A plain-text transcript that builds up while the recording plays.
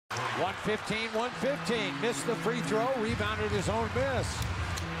115, 115. Missed the free throw, rebounded his own miss.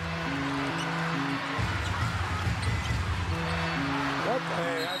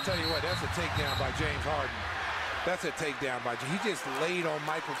 Hey, I tell you what, that's a takedown by James Harden. That's a takedown by He just laid on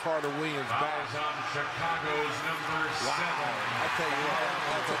Michael Carter Williams' back. On Chicago's number 7. I tell you what,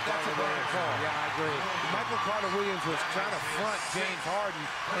 that's a bad call. Yeah, I agree. Michael Carter Williams was trying to front James Harden,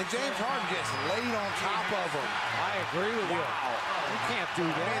 and James Harden just laid on top of him. I agree with you. You can't do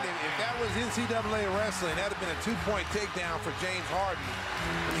that. Man, if that was NCAA wrestling, that would have been a 2-point takedown for James Harden.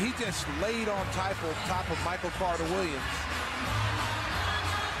 He just laid on top of Michael Carter Williams.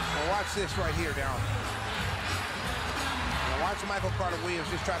 Now watch this right here now. Watch Michael Carter Williams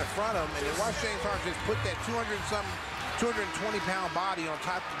just try to front him, and then watch James Harden just put that 220-pound body on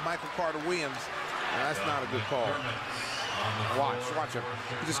top of Michael Carter Williams. Now, that's not a good call. Watch him.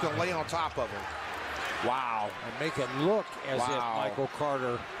 He's just going to lay on top of him. Wow. And make it look as if Michael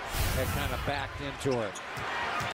Carter had kind of backed into it.